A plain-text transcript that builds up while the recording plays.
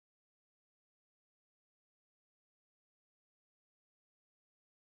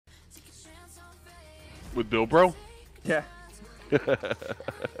With Bill Bro? Yeah.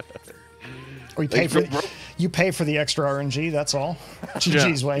 Or you pay for the extra RNG, that's all.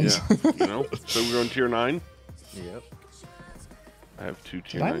 GG's wings. Yeah. You know? So we're on tier 9? Yep. I have 2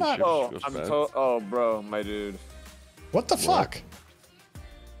 tier 9 ships. Oh, bro, my dude. What the fuck?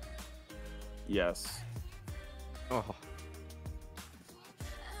 Yes. Oh.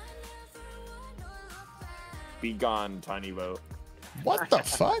 Be gone, tiny boat. What the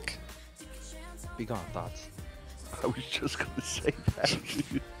fuck? Be gone, thoughts. I was just gonna say that.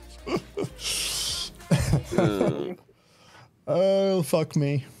 Oh, fuck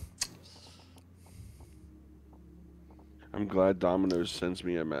me. I'm glad Domino's sends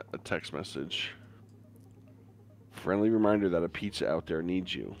me a text message. Friendly reminder that a pizza out there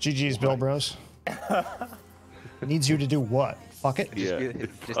needs you. GG's, Bill Bros. Needs you to do what? Fuck it? Yeah.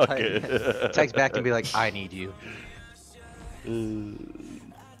 Just text back and be like, I need you.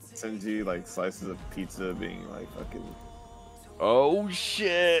 Sends you like slices of pizza being like fucking. Oh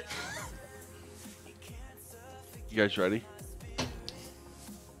shit! You guys ready?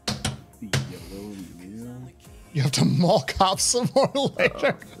 You have to mall cop some more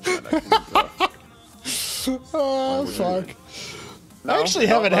later. Oh, fuck. I actually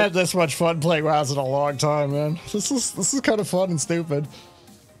haven't had this much fun playing WoWs in a long time, man. This is kind of fun and stupid.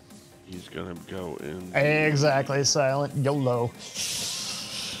 He's gonna go in. Exactly, silent YOLO.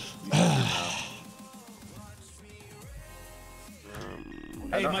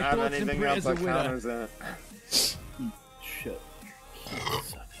 I don't have anything else that counters that. Shit.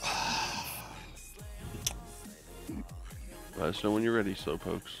 Let us know when you're ready,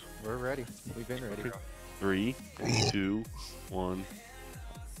 slowpokes. We're ready. We've been ready. 3, 2, 1.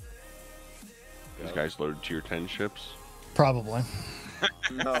 These guys loaded tier 10 ships. Probably.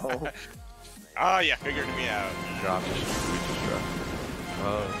 No. Oh, yeah, figured me out. Dropped. We just dropped.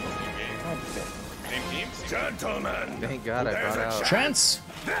 Same teams? Gentlemen. Thank God I brought out. Chance.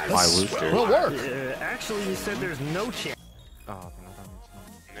 My loot Will work. Actually, you said there's no chance. Oh,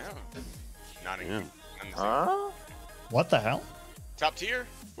 No. Not Yeah. Huh? What the hell? Top tier?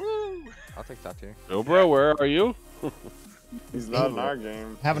 Woo! I'll take top tier. Yo, bro, where are you? He's not in our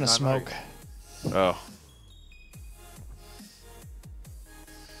game. Having a Not smoke. Oh.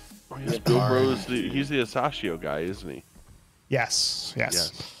 Oh, yes, Bill Bro is he's the Asashio guy, isn't he? Yes.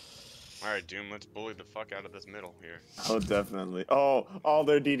 Alright, Doom, let's bully the fuck out of this middle here. Oh, definitely. Oh, all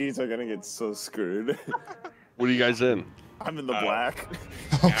their DDs are gonna get so screwed. What are you guys in? I'm in the black.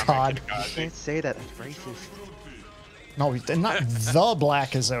 Oh, God. You can't say that. That's racist. No, not the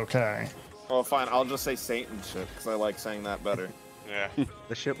black is okay. Well, fine. I'll just say Satan ship because I like saying that better. Yeah.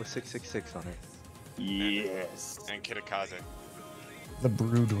 The ship with 666 on it. Yes. And Kitakaze. The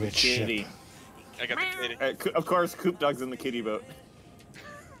Brood Witch ship. Kitty. I got the kitty. Of course, Coop Dog's in the kitty boat.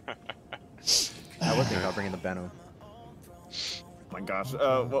 I was thinking about bringing the Benno. My gosh.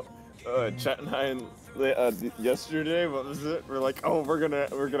 Well, Chet and I yesterday, what was it? We're like, oh, we're gonna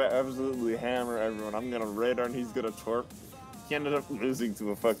absolutely hammer everyone. I'm gonna radar and he's gonna torp. He ended up losing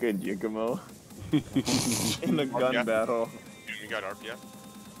to a fucking Yigamo in a gun battle. You got RPF?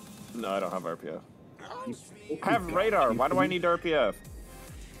 No, I don't have RPF. I have radar. Why do I need RPF?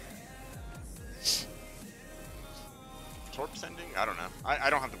 Torp sending? I don't know. I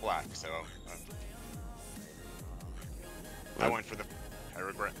don't have the black, so I went for the. I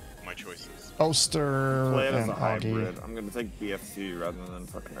regret my choices. Poster Play it as and a ID. hybrid. I'm gonna take BFC rather than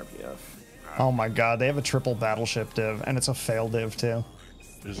fucking RPF. Oh my God, they have a triple battleship div, and it's a fail div too.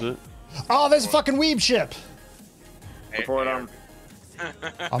 Is it? Oh, there's a fucking weeb ship. Report on.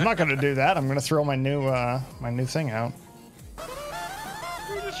 I'm not gonna do that. I'm gonna throw my new thing out.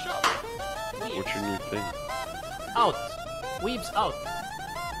 What's your new thing? Out! Weeb's out!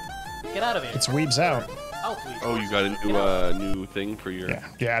 Get out of here! It's weebs out. Out, Weebs. Oh, you got a new thing for your.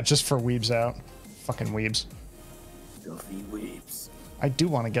 Yeah, just for weebs out. Fucking weebs. Filthy weeps. I do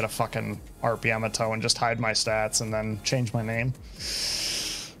want to get a fucking RPMato and just hide my stats and then change my name.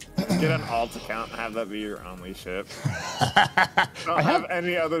 Get an alt account and have that be your only ship. Don't have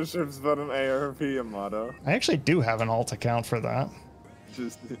any other ships but an ARP Yamato. I actually do have an alt account for that.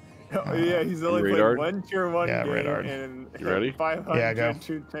 Just yeah, he's only Radar? played one tier 1 Yeah, game Radar. in You ready? 500 Yeah, go.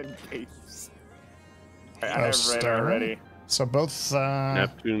 210 games. I Oh, have radar Stern. ready. So both.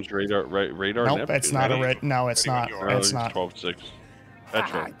 Neptune's radar, radar. Nope, Neptune, it's not a right? red. No, it's not. It's not. 12-6.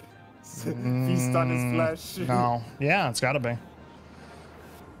 That's right. Feast on his flesh. No. Yeah, it's got to be.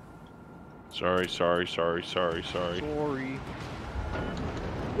 Sorry. Sorry,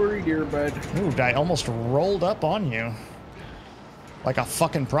 dear bud. Ooh, I almost rolled up on you. Like a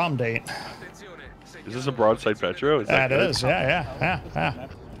fucking prom date. Is this a broadside Petro? Is That good? is, yeah.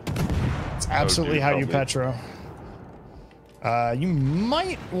 It's absolutely dude, how help you me. Petro. You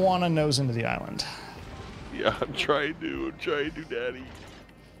might want to nose into the island. Yeah, I'm trying to, daddy.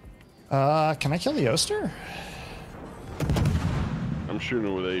 Can I kill the Oster? I'm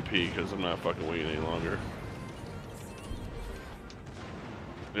shooting with AP because I'm not fucking waiting any longer.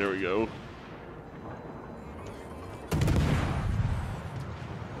 There we go.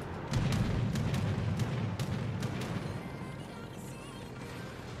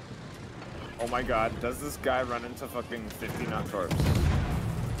 Oh my god, does this guy run into fucking 50 knot torps?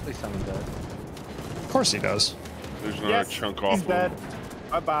 At least someone does. Of course he does. There's another Yes, chunk off. he's dead. Of him.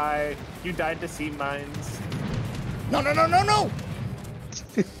 Bye-bye. You died to sea mines. No, no, no, no, no!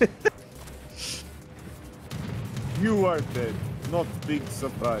 You are dead. Not big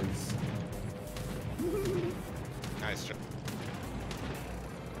surprise. Nice job.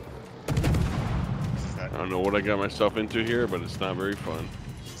 I don't know what I got myself into here, but it's not very fun.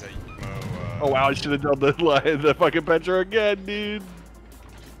 Is that Oh wow, I should have done the fucking Petro again, dude.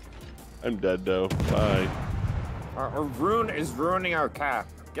 I'm dead though. Bye. Our rune is ruining our cap.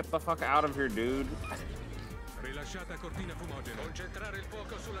 Get the fuck out of here, dude.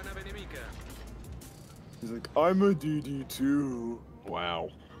 He's like, I'm a DD too. Wow.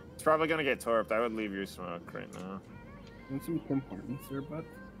 It's probably gonna get torped. I would leave your smoke right now. Want some compartments there, bud?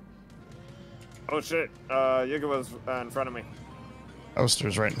 Oh shit, Yiga was in front of me.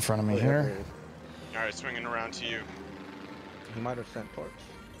 Oster's right in front of me here. Alright, swinging around to you. He might have sent torch.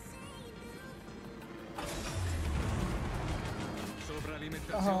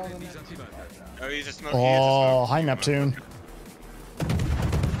 Oh, he's a smoke. Oh, hi Neptune.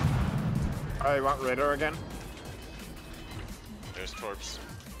 Oh, you want radar again? There's torps.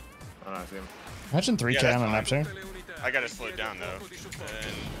 Oh, no, I see him. Imagine 3 Yeah, can on that's Neptune. I gotta slow it down though,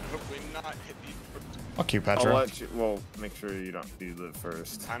 and hopefully not hit the torps. Fuck you, I'll Petro. let you. Well, make sure you live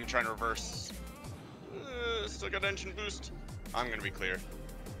first. I'm trying to reverse. Still got engine boost. I'm gonna be clear.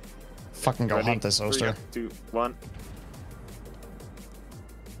 Fucking go Ready? hunt this 3, Oster. 2, 1.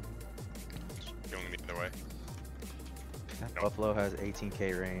 Going the other way. Buffalo has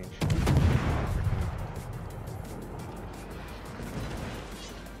 18k range.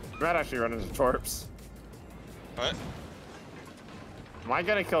 Might actually run into torps. What? Am I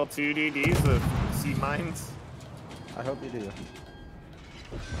gonna kill 2 DDs with sea mines? I hope you do.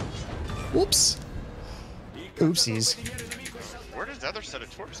 Whoops. Oopsies. Where does the other set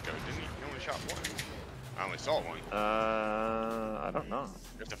of torps go? Didn't he? He only shot one. I only saw one. I don't know.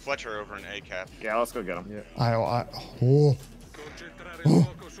 There's a Fletcher over in A cap. Yeah, let's go get him. Yeah. Oh.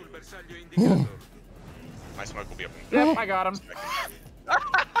 My smoke will be up in Yep, I got him.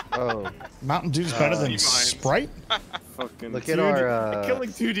 Oh, Mountain Dew's better than Sea mines. Sprite? Fucking look at 2 our,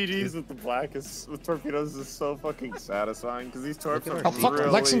 killing 2 DDs with the black is with torpedoes is so fucking satisfying because these torps Look are at Oh, fuck. really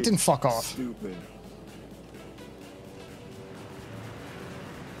Lexington, fuck off. stupid.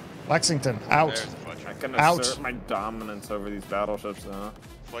 Lexington, out. There's a Fletcher. I can Out. assert my dominance over these battleships now.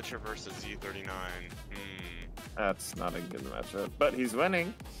 Fletcher versus Z39. That's not a good matchup, but he's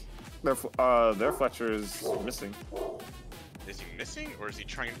winning. Their Fletcher is missing. Is he missing, or is he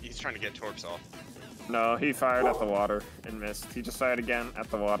trying? He's trying to get torps off. No, he fired at the water and missed. He just fired again at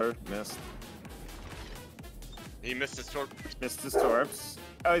the water, missed. He missed his torp. Missed his torps.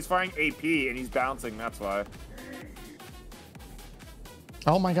 Oh, he's firing AP and he's bouncing. That's why.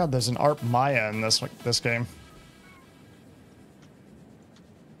 Oh my god, there's an ARP Maya in this game.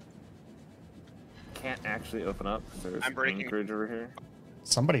 Can't actually open up. There's I'm breaking. anchorage over here.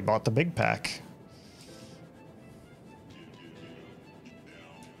 Somebody bought the big pack.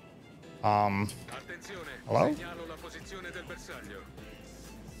 Hello?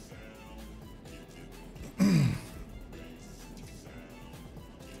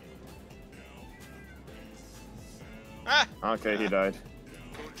 Ah! Okay, he died.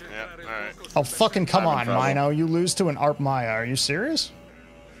 Yeah. All right. Oh, fucking come I'm in on, trouble. Mino. You lose to an ARP Maya. Are you serious?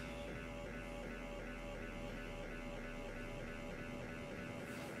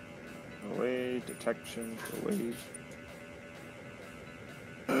 Away, detection, away.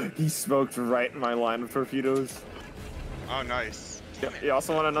 He smoked right in my line of torpedoes. Oh, nice. You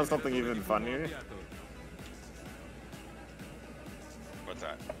also want to know something even funnier? What's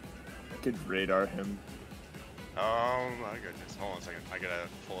that? I could radar him. Oh my goodness. Hold on a second. I gotta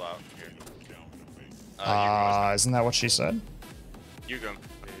pull out here. Isn't that what she said? Yugo.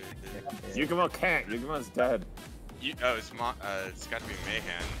 Yugumo can't. Yugumo's dead. Oh, it's got to be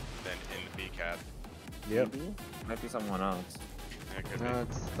Mayhem then in the B cap. yep. Might be someone else. That could be. No,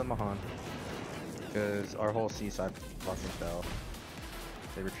 it's the Mahan. Because our whole seaside fucking fell.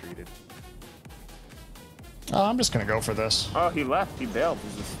 They retreated. Oh, I'm just gonna go for this. Oh, he left. He bailed.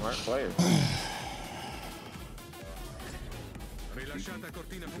 He's a smart player.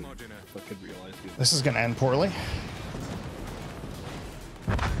 This is gonna end poorly.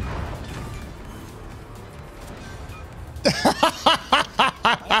 Son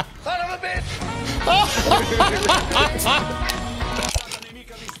of a bitch!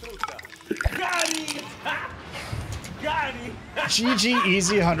 GG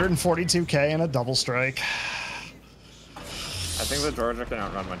easy 142k and a double strike. I think the Georgia can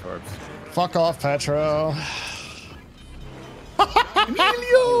outrun my torps. Fuck off, Petro.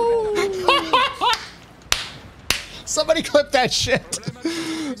 Emilio! Somebody clip that shit.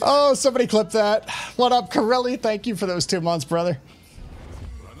 Oh, somebody clip that. What up, Corelli? Thank you for those 2 months, brother.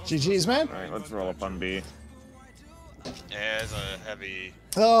 GG's, man. All right, let's roll up on B. Yeah, there's a heavy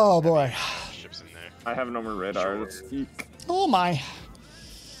Oh, boy. ships in there. I have no more radar. Let's eek. Oh, my.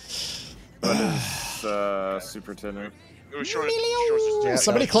 What is super tinner? It was short. Emilio!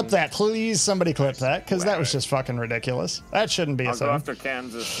 Somebody clip that, please. Somebody clip that, because that was just fucking ridiculous. That shouldn't be a I'll go thing. after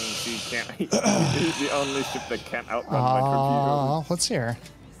Kansas since he can't. He's the only ship that can't outrun my torpedoes. Let's hear.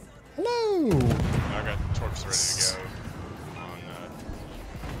 Hello. I got torps ready to go.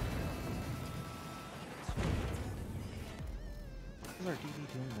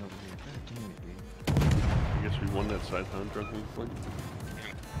 I guess we won that side, huh? Drunken Flint?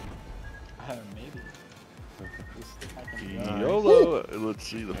 Maybe. YOLO! Let's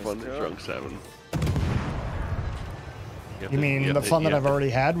see the fun that Drunk's having. You mean the fun that I've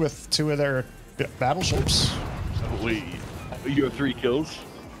already had with 2 of their battleships? Oh, wait, you have 3 kills?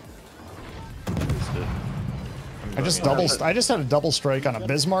 I just had a double strike on a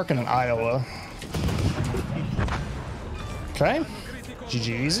Bismarck and an Iowa. Okay. GG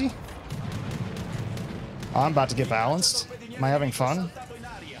easy. Oh, I'm about to get balanced. Am I having fun?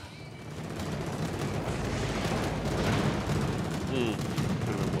 Could have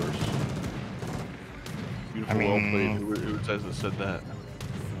been worse. Beautiful, I mean- well played. Who says it said that?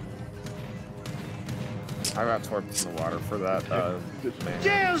 I got torps in the water for that. Man.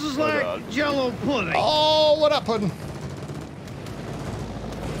 Yeah, this is like Jello pudding. Oh, what up, Puddin'?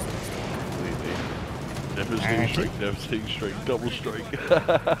 Devastating strike, devastating strike, double strike.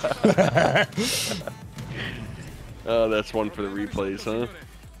 Oh, that's one for the replays, huh?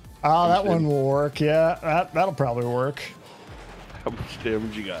 Oh, that one will work. Yeah, that'll probably work. How much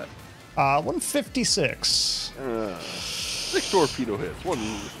damage you got? 156. 6 torpedo hits.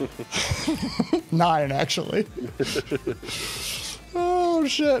 1. 9, actually. Oh,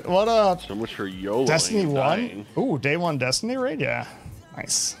 shit. What up? So much for YOLO. Destiny 1? Ooh, day 1 Destiny raid? Yeah.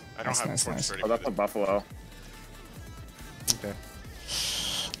 Nice. I don't have nice, torps nice. ready. Oh, that's a Buffalo. Okay.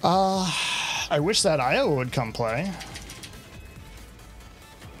 I wish that Iowa would come play.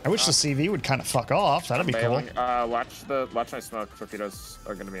 I wish the CV would kind of fuck off. That'd be cool. Watch my smoke. Torpedoes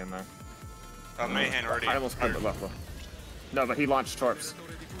are gonna be in there. Mayhan already. I almost killed the Buffalo. No, but he launched torps.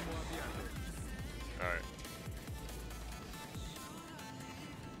 Alright.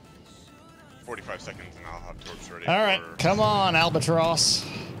 45 seconds and I'll have torps ready. All right, for... come on, Albatross.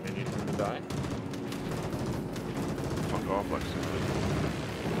 They need him to die. Fuck off,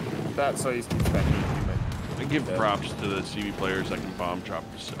 Lexington. That's so he's that heat. I give props to the CV players that can bomb drop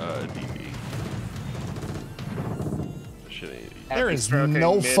DV. Shit ain't. There is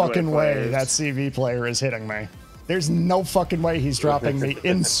no fucking way that CV player is hitting me. There's no fucking way he's dropping me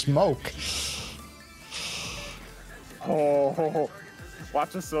in smoke. Oh,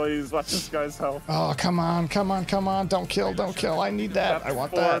 watch this, Soyuz. Watch this guy's health. Oh, come on, come on, come on. Don't kill, don't kill. I need that. I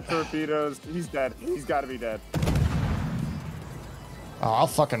want that. 4 torpedoes. He's dead. He's got to be dead. Oh, I'll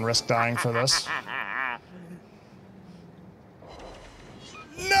fucking risk dying for this.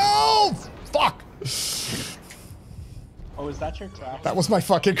 No! Fuck! Oh, is that your crack? That was my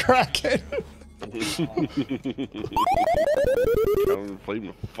fucking Kraken. Flame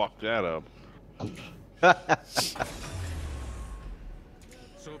to fuck that up.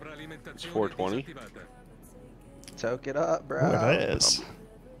 It's 420. Choke it up, bro. Ooh, it is.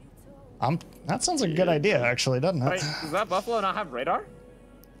 That sounds like a good idea, actually, doesn't it? Wait, does that Buffalo not have radar?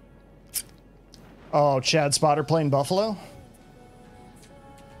 Oh, Chad Spotter playing Buffalo?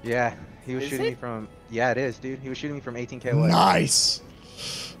 Yeah, he was Is shooting it? me from. Yeah, it is, dude. He was shooting me from 18K away. Nice!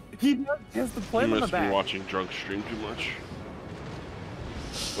 He has the You plane on the must be back. watching Drunk stream too much.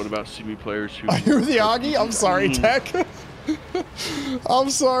 What about CB players who... Are you the Augie? I'm sorry, Tech.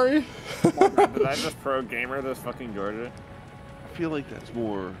 I'm sorry. Did I just pro gamer this fucking Georgia? I feel like that's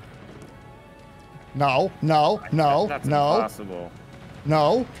more... No, no, no, That's no, impossible.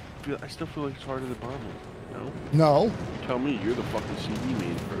 no, I still feel like it's harder to bomb it. No? no. Tell me, you're the fucking CB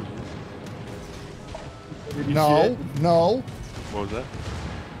main person. No, no, What was that?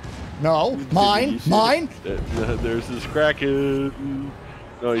 no. Mine, mine. There's this Kraken.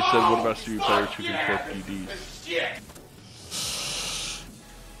 No, he said, what about CV players who can twerk PDs?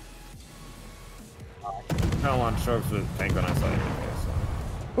 I don't want to show up to the tank when I saw you.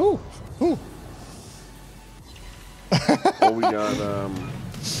 Ooh, ooh. Well, we got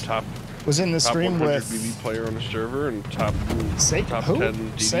top Was in the top stream 100 with BB player on the server and top Sake, top who? 10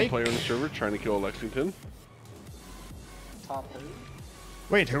 DD Sake? player on the server trying to kill Lexington. Top who?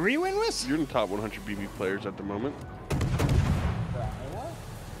 Wait, who are you in with? You're in the top 100 BB players at the moment.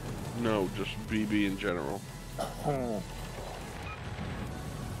 No, just BB in general. Oh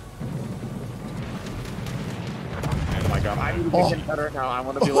my god, I need to get better now. I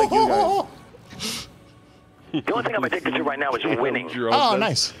want to be like you guys. The only thing I'm addicted to right now is winning. Oh,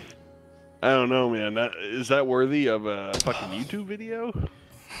 nice. I don't know, man. Is that worthy of a fucking YouTube video?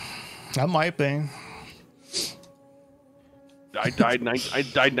 That might be. I died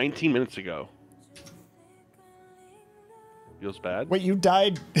 19 minutes ago. Feels bad. Wait, you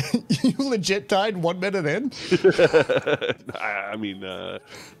died? You legit died 1 minute in? I mean,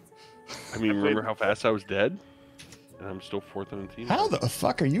 remember how fast I was dead? And I'm still 4th on the team. How the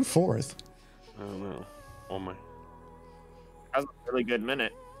fuck are you 4th? I don't know. Oh my. That was a really good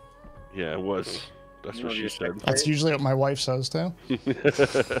minute. Yeah, it was. That's what she said. That's usually what my wife says too. And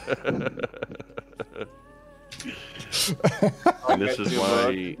this is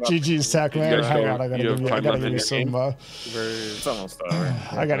why. GG's Tech Man. Hang on, I gotta give you some. It's almost over.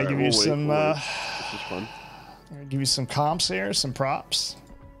 I gotta give you some. This is fun. Give you some comps here, some props.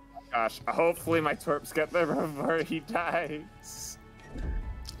 Gosh, hopefully my twerps get there before he dies.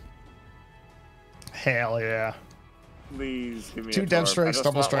 Hell yeah. Please give me 2 a dev twerp. I strikes, just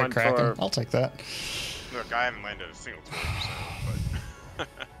double want strike one Kraken. twerp. I'll take that. Look, I haven't landed a single twerp, so, but...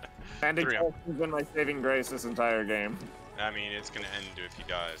 Landing twerps has been my saving grace this entire game. I mean, it's gonna end if he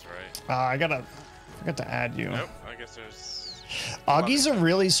dies, right? I forgot to add you. Nope, I guess there's... Augie's a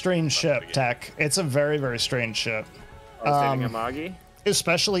really strange ship, Tech. It's a very, very strange ship. Saving him, Augie?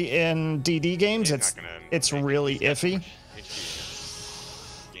 Especially in DD games, it's really iffy.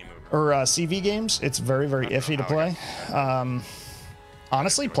 Or CV games, it's very, very iffy to play.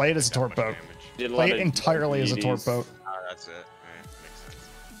 Honestly, play it as a torp boat. Play it entirely as a torp boat. That's it. Right, makes sense.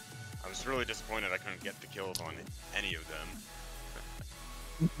 I was really disappointed I couldn't get the kills on any of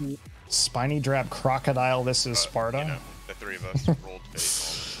them. Spiny Drab Crocodile, this is Sparta. You know, the 3 of us rolled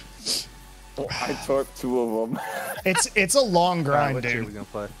face on it. I torped 2 of them. It's a long grind, what tier dude. are we gonna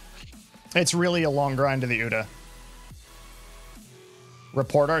play? It's really a long grind to the Uda.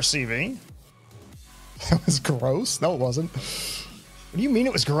 Report our CV. That was gross. No, it wasn't. What do you mean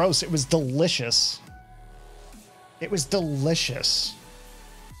it was gross? It was delicious. It was delicious.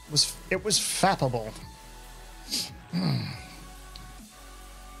 It was fappable.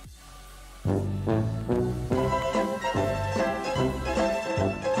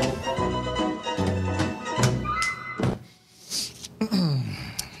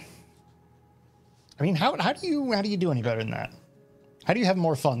 I mean, how do you do any better than that? How do you have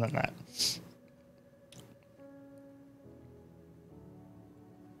more fun than that?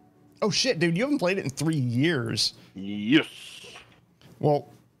 Oh shit, dude, you haven't played it in 3 years. Yes. Well,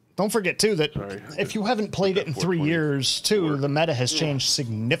 don't forget too that if you haven't played it in 3 years too, the meta has changed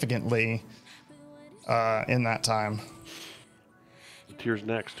significantly in that time. The tier's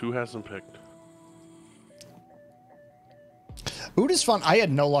next. Who hasn't picked? Uda's fun. I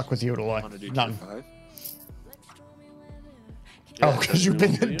had no luck with Uda. None. Oh, because you've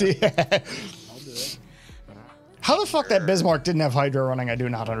been the How the fuck that Bismarck didn't have Hydra running, I do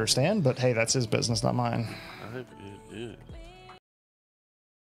not understand, but hey, that's his business, not mine. It is.